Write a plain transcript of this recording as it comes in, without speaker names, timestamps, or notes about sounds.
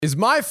Is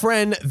my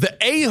friend the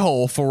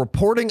a-hole for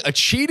reporting a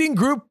cheating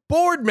group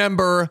board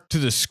member to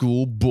the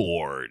school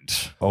board?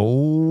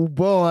 Oh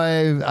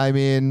boy. I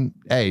mean,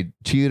 hey,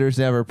 cheaters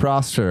never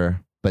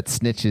prosper, but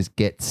snitches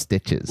get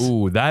stitches.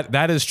 Ooh,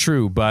 that is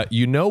true. But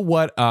you know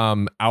what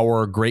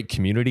our great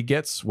community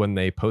gets when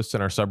they post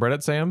in our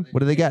subreddit, Sam?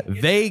 What do they get?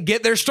 They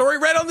get their story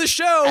read on the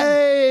show.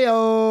 Hey,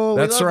 oh,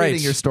 That's we love right.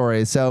 reading your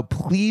stories. So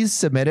please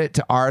submit it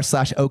to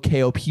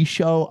r/OKOP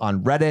show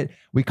on Reddit.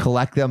 We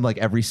collect them like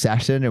every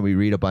session and we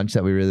read a bunch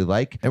that we really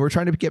like. And we're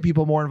trying to get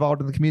people more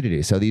involved in the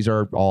community. So these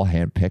are all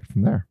handpicked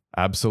from there.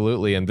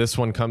 Absolutely. And this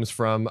one comes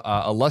from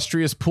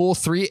Illustrious Pool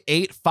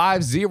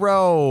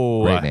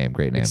 3850.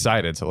 Great name.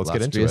 Excited. So let's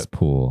get into Illustrious it.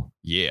 Pool.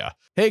 Yeah.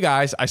 Hey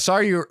guys, I saw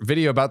your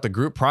video about the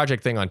group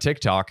project thing on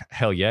TikTok.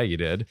 Hell yeah, you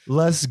did.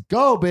 Let's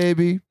go,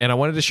 baby. And I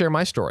wanted to share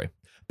my story.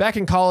 Back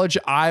in college,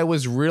 I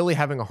was really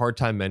having a hard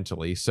time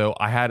mentally. So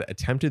I had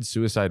attempted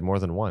suicide more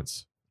than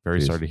once.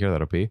 Very Jeez. sorry to hear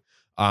that, OP.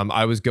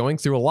 I was going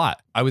through a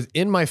lot. I was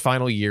in my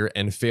final year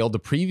and failed the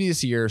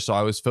previous year, so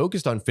I was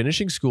focused on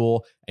finishing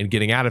school and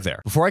getting out of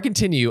there. Before I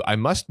continue, I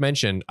must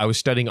mention I was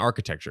studying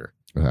architecture.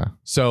 Okay.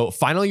 So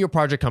final year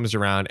project comes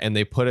around and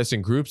they put us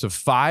in groups of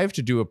 5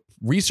 to do a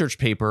research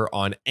paper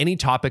on any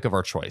topic of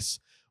our choice.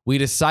 We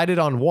decided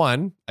on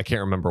one, I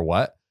can't remember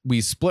what.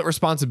 We split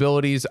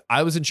responsibilities.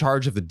 I was in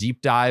charge of the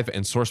deep dive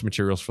and source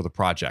materials for the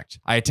project.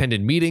 I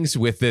attended meetings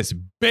with this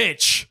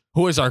bitch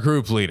who is our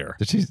group leader.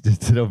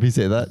 Did OP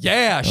say that?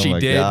 Yeah, Oh she my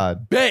did.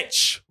 God.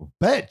 Bitch.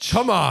 Bitch.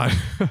 Come on.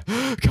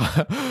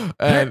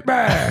 And,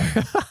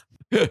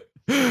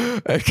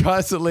 and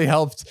constantly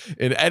helped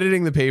in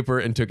editing the paper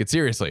and took it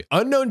seriously.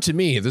 Unknown to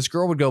me, this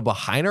girl would go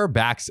behind our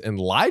backs and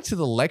lie to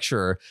the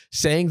lecturer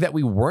saying that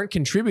we weren't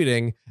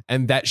contributing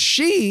and that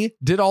she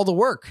did all the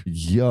work.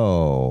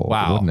 Yo.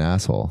 Wow. What an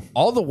asshole.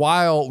 All the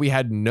while, we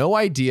had no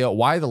idea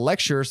why the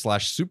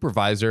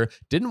lecturer/supervisor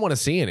didn't want to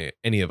see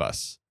any of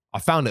us. I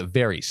found it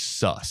very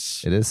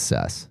sus. It is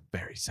sus.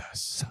 Very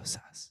sus. So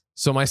sus.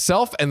 So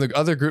myself and the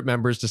other group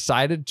members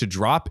decided to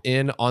drop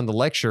in on the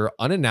lecture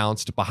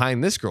unannounced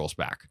behind this girl's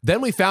back. Then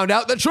we found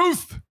out the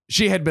truth.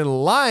 She had been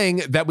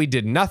lying that we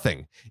did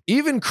nothing.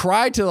 Even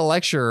cried to the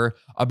lecturer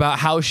about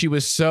how she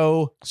was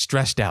so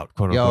stressed out,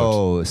 quote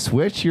unquote. Yo,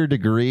 switch your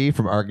degree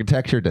from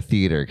architecture to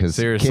theater because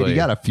Seriously. kid, you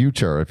got a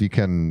future if you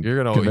can.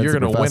 You're convince the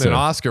gonna win professor. an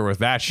Oscar with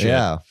that shit.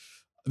 Yeah.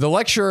 The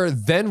lecturer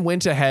then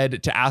went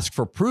ahead to ask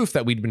for proof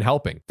that we'd been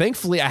helping.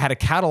 Thankfully, I had a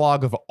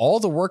catalog of all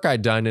the work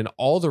I'd done and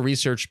all the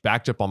research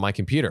backed up on my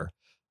computer.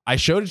 I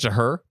showed it to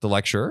her, the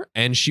lecturer,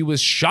 and she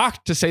was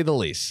shocked to say the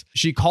least.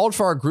 She called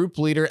for our group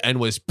leader and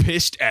was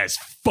pissed as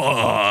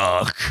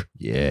fuck.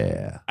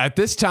 Yeah. At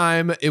this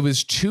time, it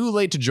was too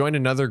late to join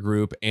another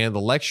group, and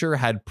the lecturer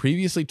had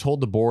previously told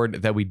the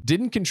board that we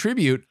didn't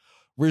contribute,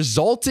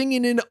 resulting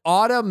in an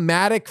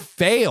automatic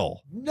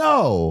fail.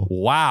 No.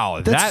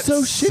 Wow, That's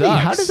so sucks.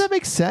 shitty. How does that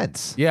make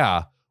sense?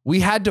 Yeah. We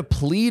had to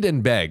plead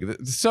and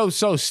beg. So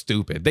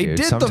stupid. They Dude,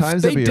 did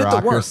sometimes they the did the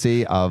work.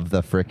 bureaucracy of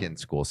the frickin'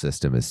 school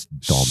system is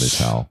dumb as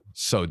hell.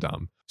 So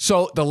dumb.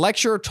 So the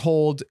lecturer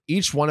told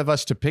each one of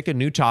us to pick a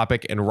new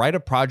topic and write a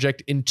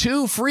project in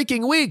 2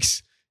 freaking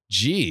weeks.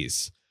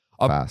 Jeez.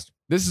 Fast.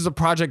 This is a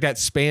project that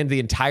spanned the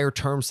entire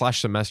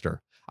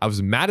term/semester. I was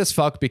mad as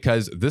fuck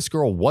because this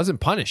girl wasn't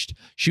punished.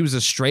 She was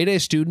a straight A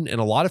student and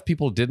a lot of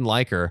people didn't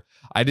like her.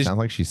 Sounds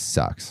like she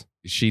sucks.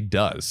 She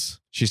does.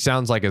 She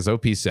sounds like, as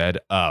OP said,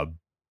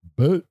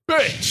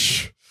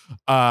 bitch.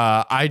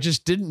 I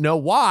just didn't know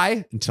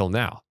why until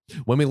now.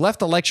 When we left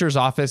the lecturer's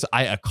office,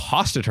 I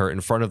accosted her in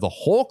front of the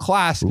whole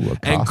class and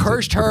accosted.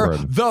 cursed her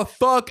Word. the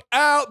fuck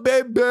out,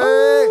 baby.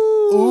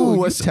 Ooh, you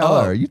what's tell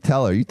up? her. You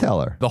tell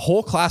her. The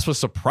whole class was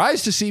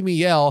surprised to see me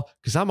yell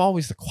because I'm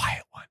always the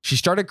quiet one. She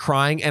started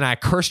crying and I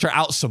cursed her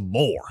out some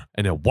more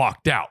and then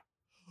walked out.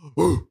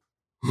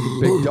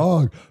 Big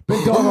dog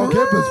on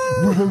campus.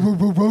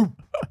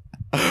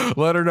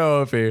 Let her know,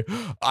 Opie.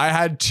 I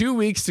had 2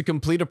 weeks to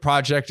complete a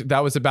project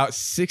that was about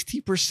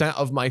 60%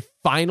 of my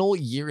final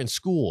year in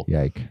school.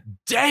 Yike.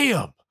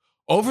 Damn.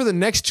 Over the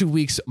next 2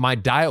 weeks, my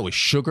diet was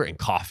sugar and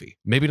coffee.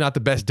 Maybe not the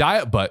best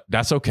diet, but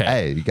that's okay.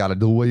 Hey, you gotta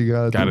do what you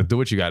gotta do. Gotta do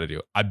what you gotta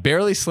do. I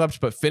barely slept,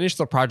 but finished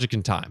the project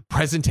in time.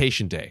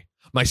 Presentation day.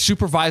 My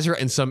supervisor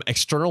and some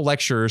external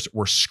lecturers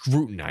were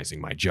scrutinizing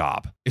my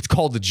job. It's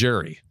called the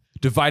jury,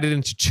 divided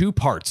into 2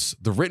 parts,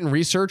 the written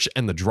research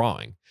and the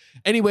drawing.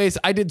 Anyways,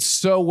 I did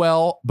so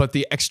well, but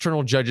the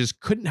external judges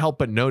couldn't help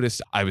but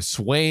notice I was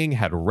swaying,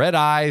 had red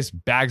eyes,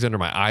 bags under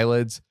my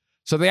eyelids.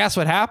 So they asked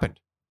what happened.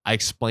 I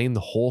explained the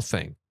whole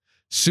thing.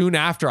 Soon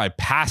after, I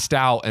passed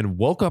out and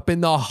woke up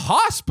in the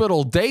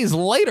hospital days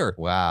later.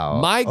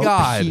 Wow. My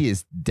God. He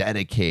is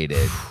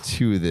dedicated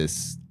to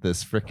this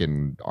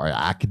freaking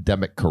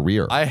academic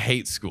career. I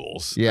hate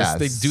schools. Yeah.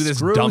 They do this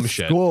screw dumb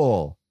shit.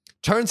 School.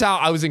 Turns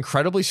out I was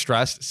incredibly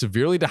stressed,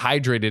 severely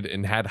dehydrated,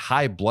 and had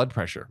high blood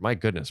pressure. My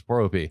goodness, poor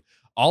OP.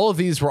 All of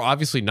these were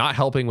obviously not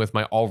helping with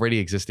my already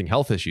existing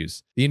health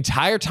issues. The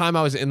entire time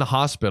I was in the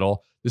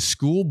hospital, the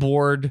school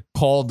board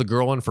called the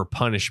girl in for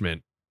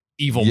punishment.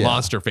 Evil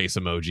monster face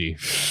emoji.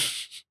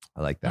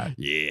 I like that.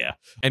 Yeah.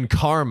 And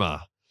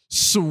karma.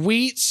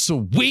 Sweet,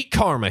 sweet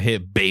karma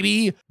hit,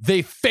 baby.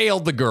 They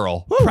failed the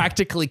girl,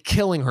 practically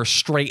killing her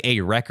straight A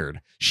record.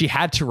 She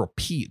had to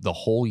repeat the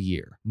whole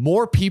year.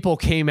 More people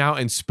came out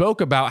and spoke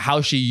about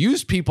how she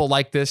used people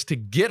like this to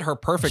get her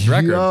perfect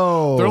record.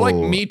 Yo. They're like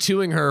me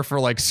tooing her for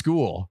like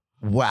school.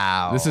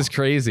 Wow. This is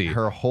crazy.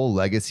 Her whole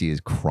legacy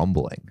is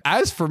crumbling.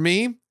 As for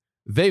me,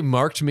 they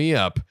marked me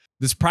up.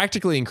 This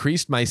practically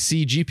increased my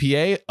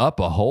CGPA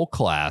up a whole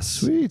class.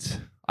 Sweet.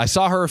 I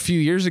saw her a few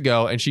years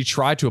ago and she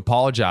tried to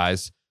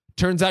apologize.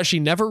 Turns out she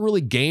never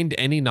really gained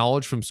any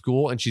knowledge from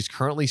school and she's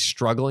currently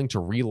struggling to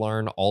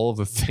relearn all of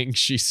the things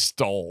she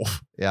stole.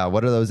 Yeah,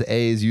 what are those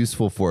A's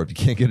useful for if you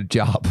can't get a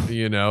job?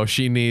 You know,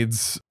 she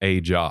needs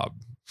a job.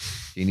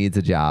 She needs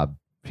a job.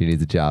 She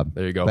needs a job.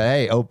 There you go. But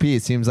hey, OP,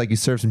 it seems like you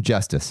served some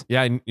justice.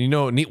 Yeah, you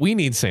know, we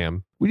need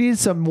Sam. We need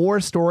some more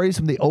stories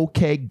from the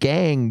OK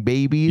gang,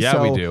 baby. Yeah,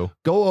 so we do.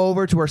 Go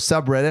over to our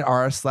subreddit,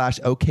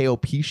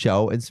 r/OKOP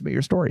show, and submit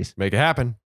your stories. Make it happen.